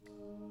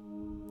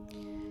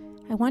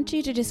I want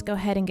you to just go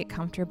ahead and get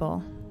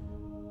comfortable.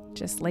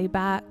 Just lay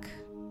back,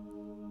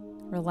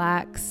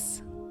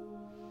 relax,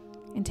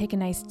 and take a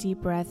nice deep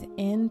breath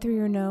in through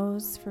your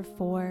nose for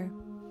 4,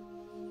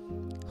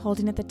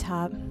 holding at the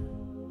top,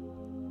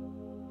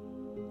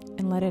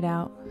 and let it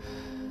out.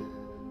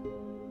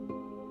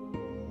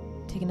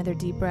 Take another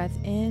deep breath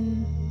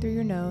in through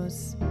your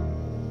nose,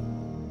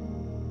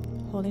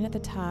 holding at the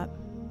top,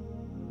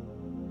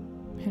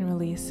 and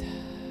release.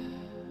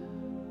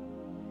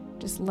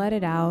 Just let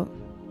it out.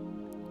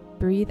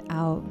 Breathe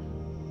out.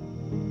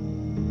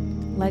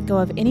 Let go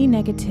of any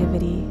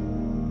negativity,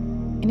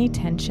 any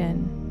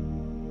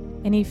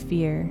tension, any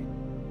fear.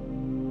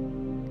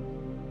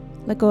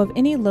 Let go of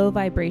any low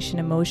vibration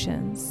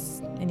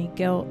emotions, any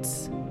guilt,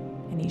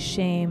 any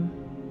shame,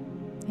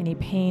 any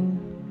pain,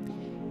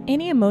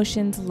 any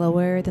emotions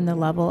lower than the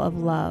level of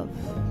love.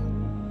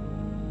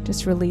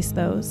 Just release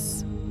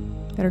those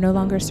that are no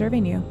longer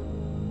serving you.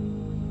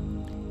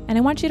 And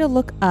I want you to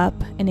look up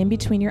and in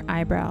between your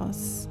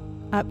eyebrows,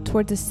 up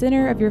towards the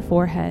center of your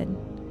forehead,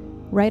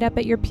 right up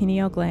at your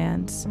pineal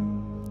gland.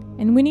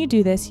 And when you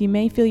do this, you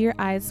may feel your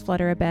eyes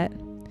flutter a bit.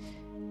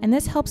 And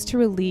this helps to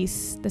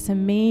release this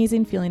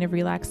amazing feeling of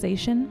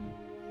relaxation.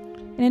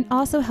 And it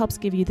also helps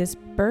give you this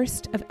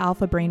burst of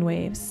alpha brain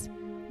waves,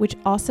 which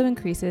also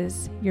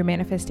increases your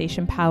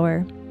manifestation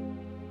power.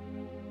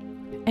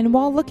 And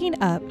while looking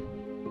up,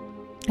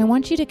 I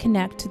want you to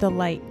connect to the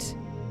light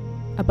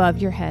above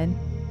your head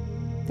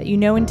that you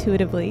know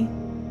intuitively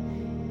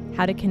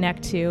how to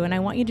connect to. And I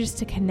want you just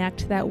to connect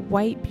to that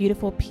white,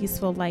 beautiful,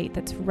 peaceful light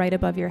that's right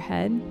above your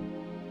head.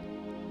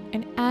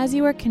 And as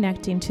you are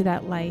connecting to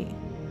that light,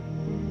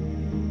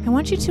 I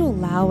want you to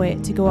allow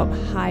it to go up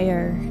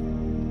higher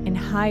and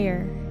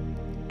higher,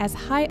 as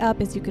high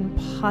up as you can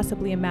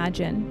possibly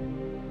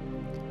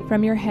imagine,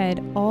 from your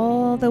head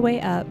all the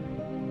way up,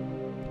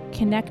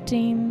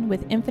 connecting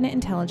with infinite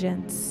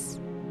intelligence,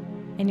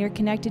 and you're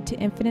connected to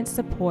infinite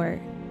support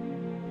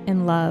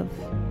and love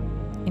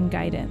and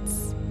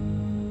guidance.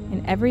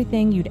 And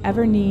everything you'd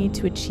ever need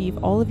to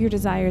achieve all of your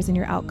desires and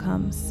your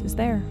outcomes is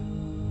there.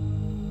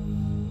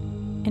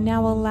 And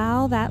now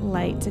allow that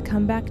light to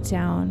come back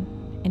down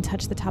and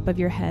touch the top of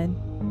your head.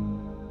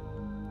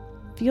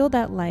 Feel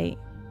that light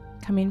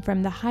coming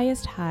from the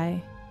highest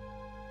high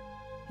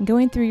and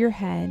going through your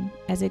head.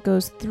 As it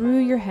goes through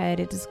your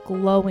head, it is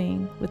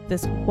glowing with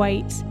this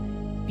white,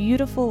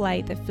 beautiful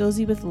light that fills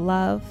you with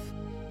love,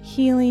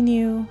 healing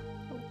you,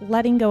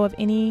 letting go of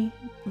any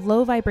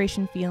low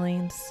vibration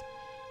feelings,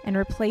 and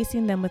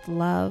replacing them with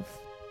love,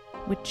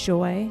 with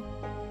joy,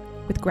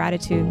 with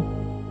gratitude.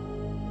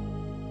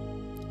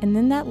 And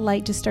then that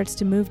light just starts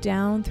to move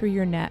down through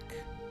your neck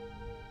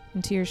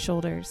into your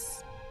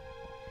shoulders,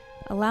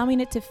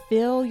 allowing it to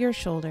fill your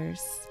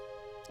shoulders.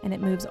 And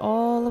it moves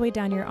all the way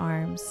down your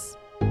arms,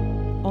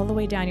 all the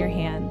way down your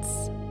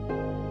hands,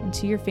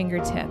 into your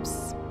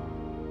fingertips.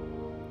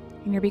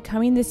 And you're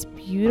becoming this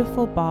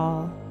beautiful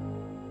ball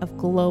of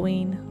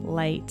glowing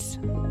light.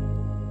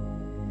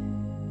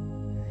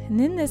 And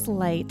then this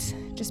light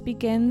just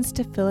begins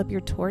to fill up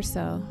your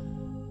torso,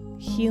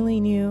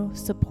 healing you,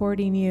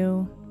 supporting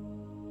you.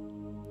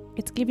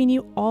 It's giving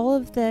you all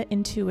of the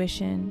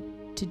intuition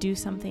to do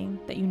something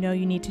that you know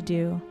you need to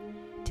do,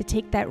 to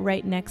take that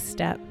right next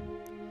step.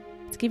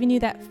 It's giving you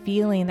that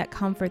feeling, that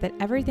comfort that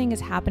everything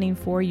is happening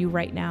for you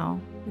right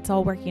now. It's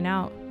all working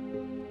out.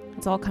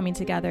 It's all coming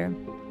together.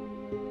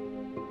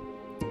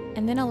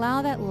 And then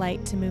allow that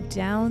light to move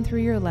down through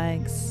your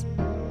legs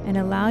and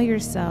allow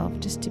yourself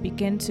just to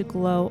begin to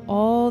glow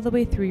all the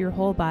way through your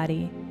whole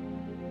body,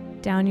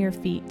 down your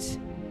feet,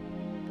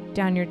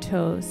 down your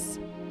toes,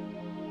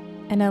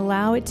 and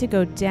allow it to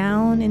go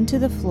down into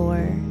the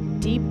floor,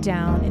 deep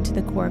down into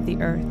the core of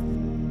the earth.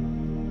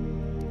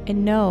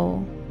 And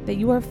know that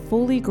you are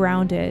fully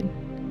grounded,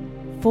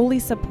 fully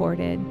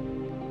supported,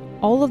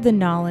 all of the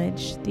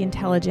knowledge, the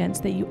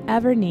intelligence that you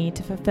ever need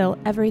to fulfill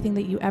everything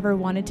that you ever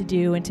wanted to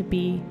do and to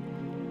be,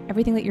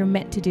 everything that you're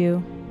meant to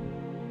do.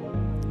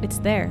 It's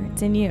there,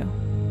 it's in you.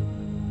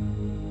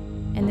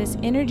 And this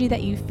energy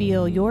that you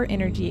feel, your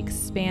energy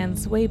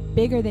expands way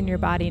bigger than your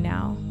body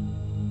now.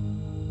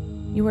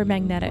 You are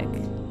magnetic.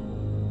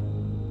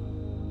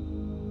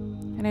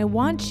 And I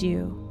want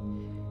you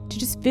to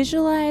just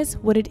visualize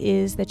what it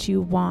is that you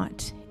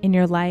want in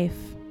your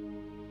life.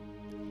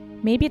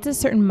 Maybe it's a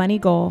certain money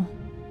goal.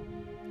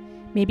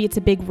 Maybe it's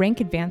a big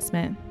rank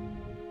advancement.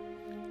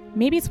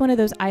 Maybe it's one of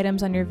those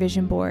items on your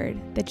vision board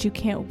that you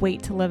can't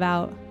wait to live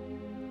out.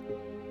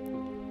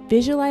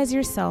 Visualize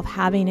yourself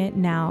having it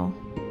now.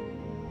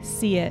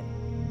 See it.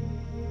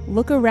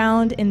 Look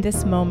around in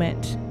this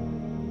moment.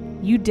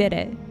 You did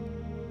it.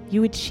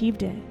 You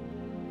achieved it.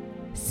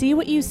 See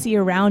what you see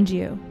around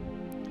you.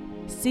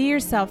 See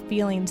yourself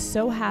feeling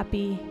so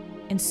happy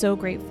and so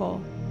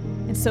grateful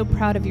and so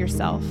proud of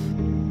yourself.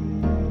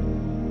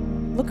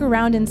 Look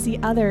around and see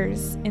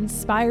others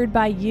inspired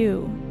by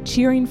you,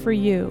 cheering for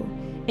you,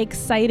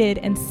 excited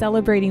and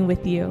celebrating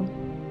with you.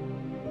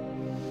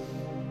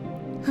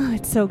 Oh,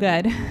 it's so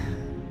good.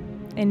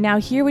 And now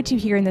hear what you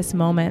hear in this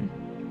moment.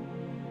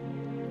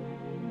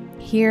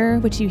 Hear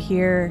what you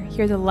hear.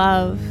 Hear the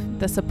love,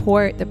 the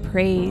support, the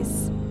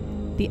praise,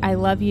 the I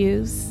love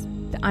yous,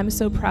 the I'm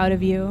so proud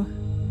of you.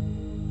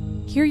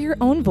 Hear your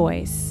own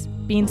voice,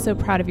 being so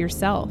proud of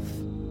yourself,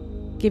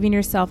 giving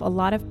yourself a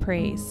lot of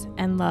praise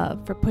and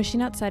love for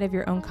pushing outside of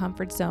your own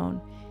comfort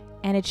zone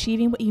and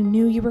achieving what you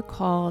knew you were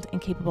called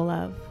and capable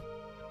of.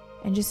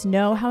 And just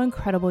know how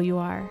incredible you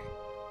are.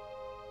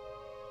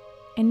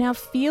 And now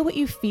feel what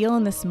you feel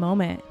in this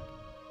moment.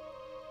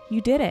 You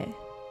did it.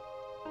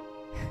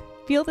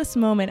 Feel this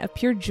moment of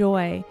pure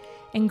joy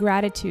and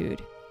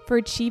gratitude for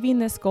achieving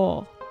this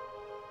goal.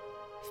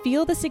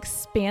 Feel this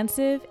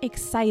expansive,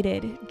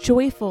 excited,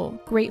 joyful,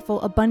 grateful,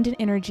 abundant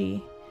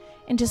energy,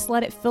 and just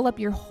let it fill up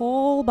your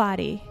whole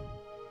body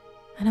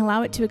and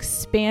allow it to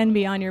expand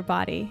beyond your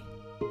body.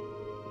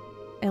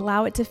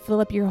 Allow it to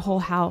fill up your whole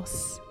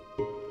house.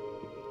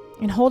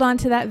 And hold on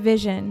to that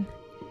vision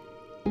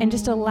and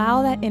just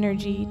allow that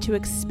energy to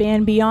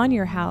expand beyond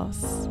your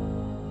house,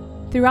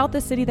 throughout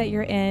the city that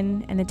you're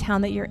in and the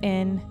town that you're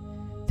in,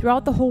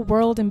 throughout the whole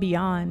world and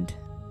beyond.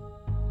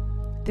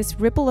 This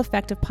ripple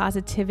effect of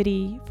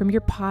positivity from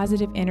your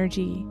positive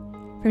energy,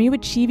 from you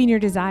achieving your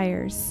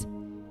desires,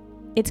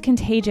 it's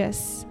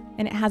contagious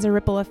and it has a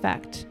ripple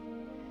effect.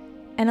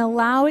 And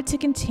allow it to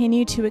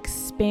continue to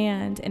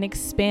expand and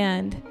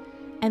expand.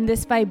 And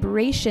this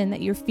vibration that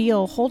you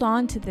feel, hold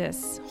on to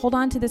this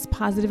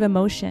positive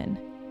emotion.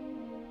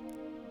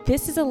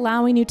 This is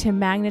allowing you to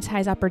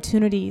magnetize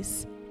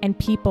opportunities and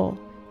people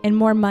and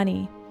more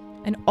money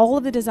and all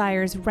of the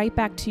desires right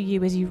back to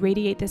you as you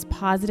radiate this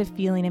positive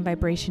feeling and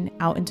vibration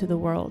out into the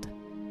world.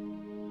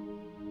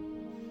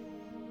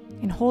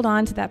 And hold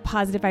on to that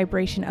positive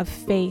vibration of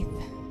faith,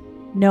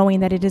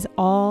 knowing that it is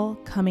all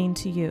coming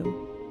to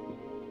you.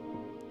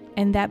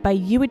 And that by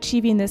you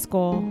achieving this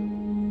goal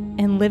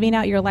and living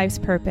out your life's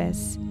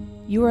purpose,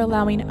 you are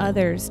allowing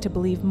others to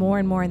believe more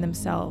and more in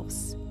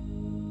themselves.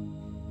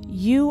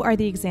 You are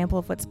the example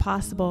of what's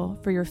possible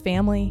for your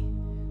family,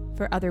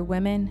 for other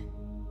women.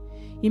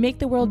 You make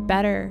the world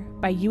better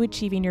by you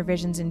achieving your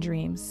visions and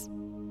dreams.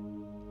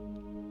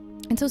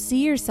 And so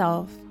see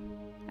yourself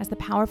as the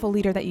powerful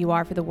leader that you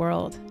are for the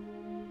world.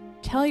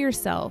 Tell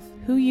yourself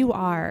who you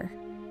are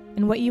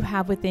and what you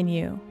have within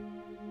you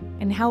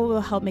and how it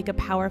will help make a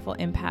powerful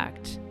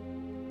impact.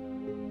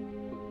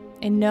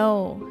 And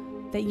know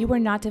that you are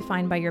not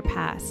defined by your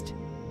past.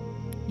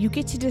 You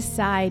get to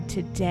decide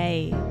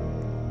today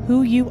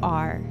who you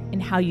are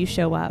and how you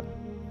show up.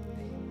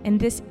 And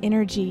this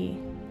energy,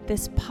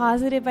 this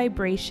positive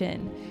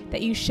vibration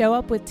that you show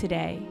up with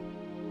today,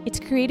 it's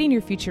creating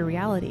your future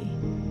reality.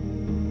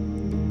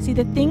 See,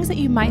 the things that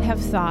you might have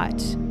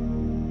thought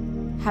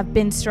have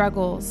been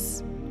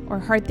struggles or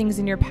hard things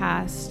in your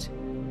past,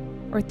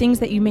 or things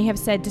that you may have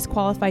said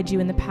disqualified you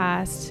in the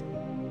past,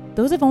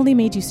 those have only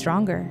made you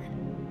stronger.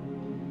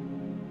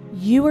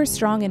 You are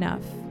strong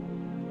enough.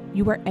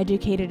 You are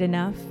educated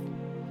enough.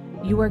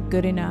 You are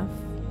good enough.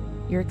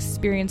 You're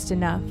experienced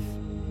enough.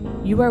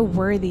 You are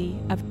worthy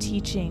of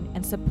teaching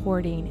and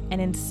supporting and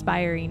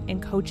inspiring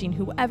and coaching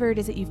whoever it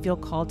is that you feel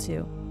called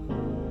to.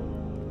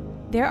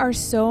 There are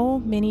so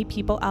many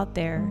people out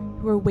there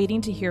who are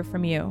waiting to hear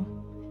from you.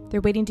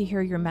 They're waiting to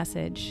hear your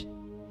message.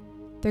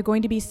 They're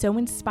going to be so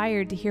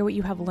inspired to hear what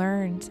you have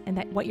learned and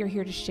that what you're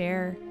here to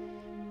share.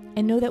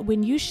 And know that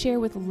when you share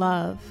with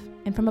love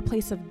and from a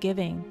place of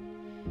giving,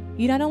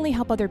 you not only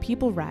help other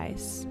people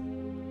rise,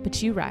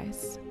 but you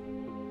rise.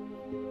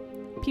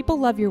 People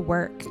love your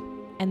work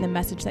and the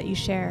message that you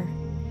share.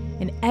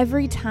 And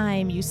every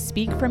time you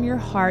speak from your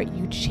heart,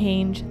 you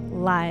change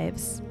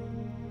lives.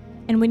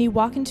 And when you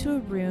walk into a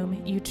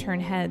room, you turn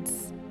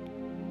heads.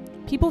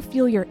 People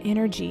feel your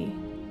energy,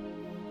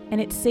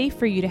 and it's safe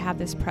for you to have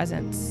this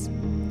presence.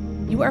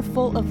 You are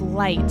full of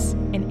light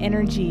and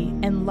energy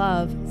and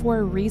love for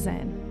a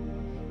reason.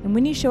 And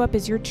when you show up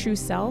as your true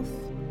self,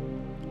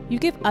 you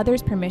give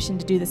others permission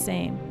to do the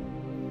same,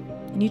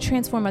 and you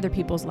transform other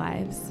people's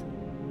lives.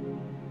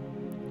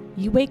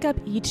 You wake up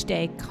each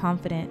day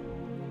confident,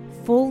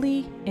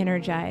 fully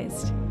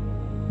energized,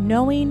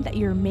 knowing that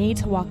you're made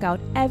to walk out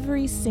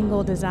every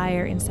single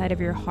desire inside of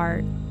your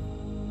heart.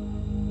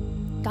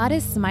 God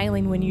is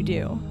smiling when you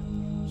do.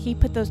 He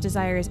put those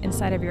desires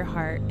inside of your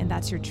heart, and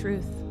that's your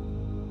truth.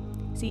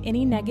 See,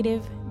 any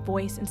negative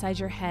voice inside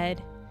your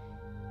head,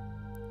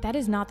 that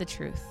is not the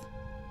truth.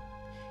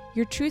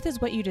 Your truth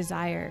is what you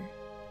desire.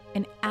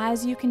 And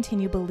as you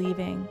continue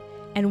believing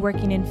and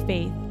working in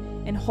faith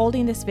and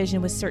holding this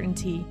vision with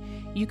certainty,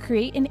 you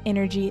create an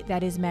energy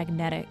that is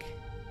magnetic.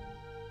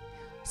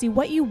 See,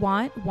 what you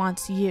want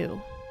wants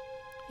you,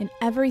 and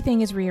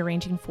everything is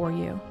rearranging for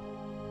you.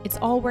 It's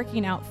all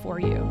working out for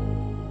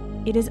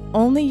you. It is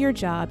only your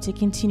job to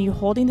continue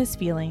holding this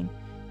feeling,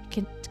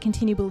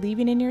 continue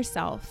believing in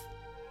yourself,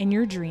 in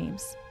your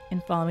dreams,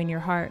 and following your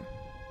heart.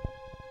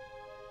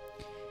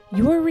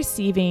 You are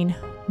receiving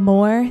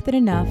more than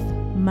enough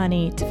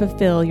money to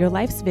fulfill your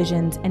life's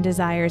visions and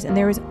desires, and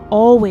there is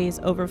always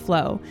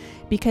overflow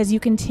because you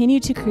continue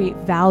to create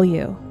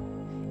value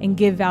and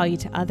give value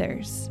to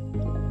others.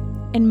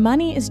 And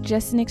money is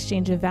just an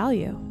exchange of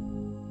value.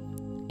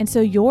 And so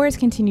yours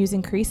continues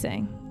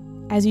increasing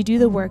as you do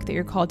the work that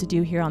you're called to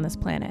do here on this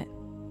planet.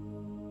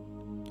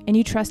 And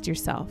you trust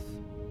yourself.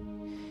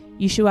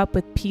 You show up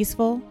with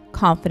peaceful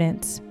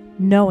confidence,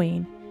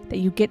 knowing that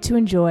you get to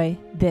enjoy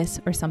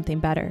this or something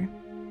better.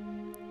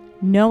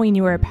 Knowing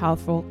you are a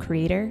powerful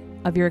creator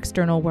of your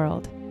external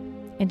world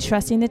and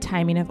trusting the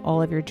timing of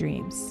all of your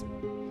dreams.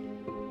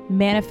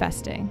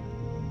 Manifesting.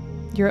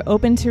 You're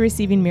open to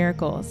receiving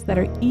miracles that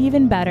are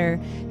even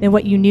better than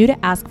what you knew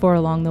to ask for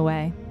along the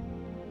way.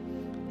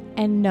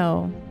 And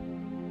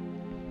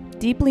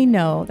deeply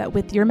know that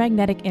with your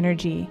magnetic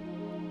energy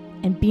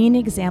and being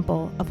an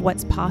example of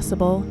what's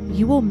possible,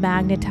 you will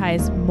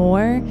magnetize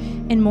more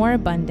and more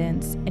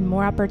abundance and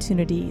more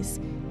opportunities,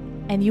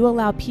 and you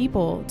allow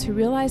people to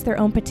realize their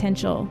own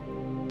potential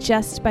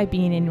just by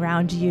being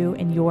around you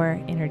and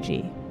your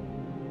energy.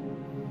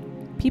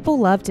 People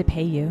love to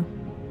pay you.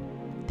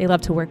 They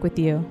love to work with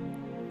you.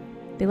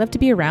 They love to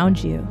be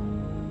around you.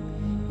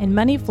 And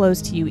money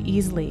flows to you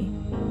easily,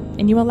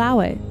 and you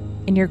allow it,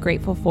 and you're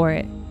grateful for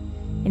it,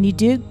 and you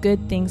do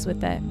good things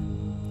with it.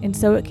 And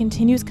so it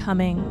continues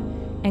coming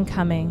and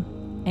coming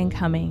and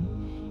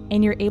coming,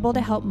 and you're able to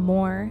help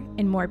more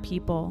and more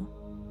people.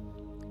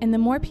 And the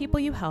more people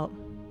you help,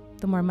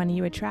 the more money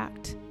you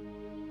attract,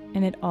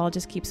 and it all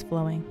just keeps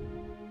flowing.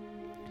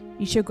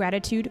 You show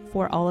gratitude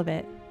for all of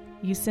it.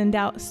 You send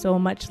out so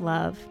much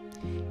love.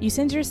 You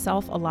send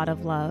yourself a lot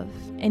of love,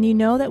 and you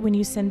know that when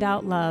you send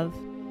out love,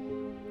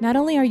 not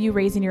only are you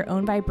raising your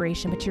own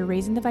vibration, but you're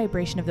raising the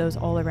vibration of those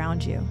all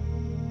around you.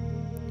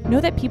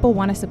 Know that people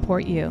want to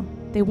support you.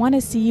 They want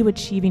to see you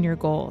achieving your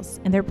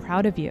goals, and they're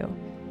proud of you.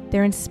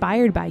 They're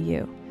inspired by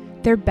you.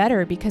 They're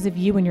better because of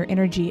you and your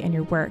energy and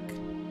your work.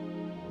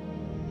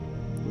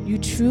 You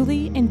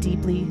truly and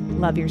deeply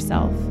love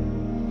yourself.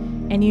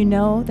 And you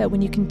know that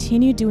when you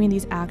continue doing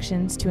these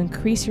actions to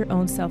increase your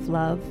own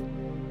self-love,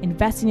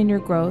 investing in your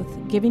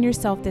growth, giving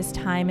yourself this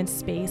time and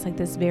space, like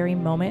this very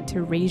moment,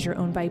 to raise your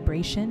own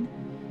vibration,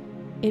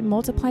 it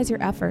multiplies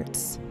your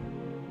efforts.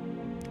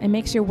 It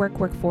makes your work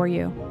for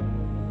you.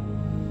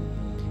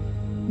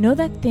 Know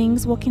that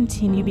things will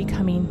continue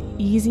becoming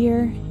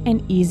easier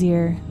and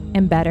easier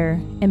and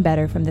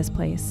better from this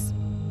place.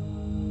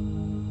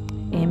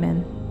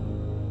 Amen.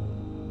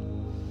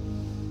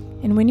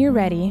 And when you're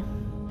ready,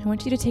 I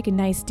want you to take a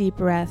nice deep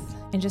breath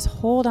and just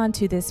hold on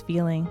to this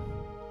feeling.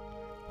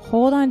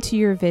 Hold on to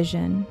your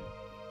vision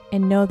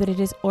and know that it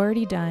is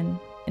already done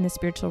in the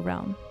spiritual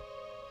realm.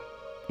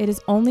 It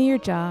is only your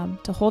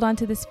job to hold on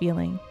to this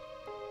feeling,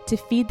 to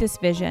feed this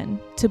vision,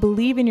 to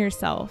believe in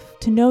yourself,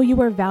 to know you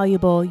are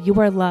valuable, you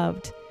are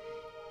loved,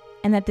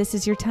 and that this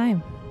is your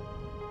time.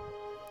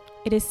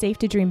 It is safe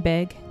to dream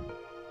big.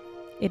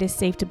 It is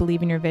safe to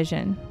believe in your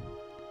vision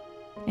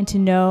and to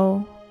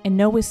know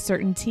with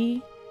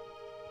certainty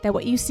that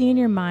what you see in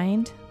your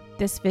mind,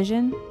 this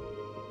vision,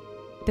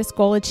 this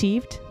goal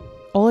achieved,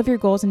 all of your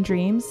goals and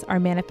dreams are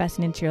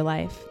manifesting into your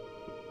life.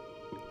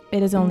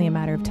 It is only a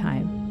matter of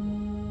time.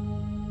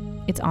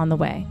 It's on the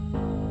way.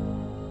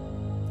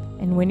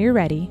 And when you're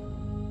ready,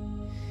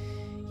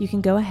 you can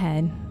go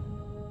ahead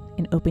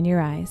and open your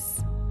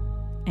eyes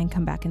and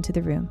come back into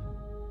the room.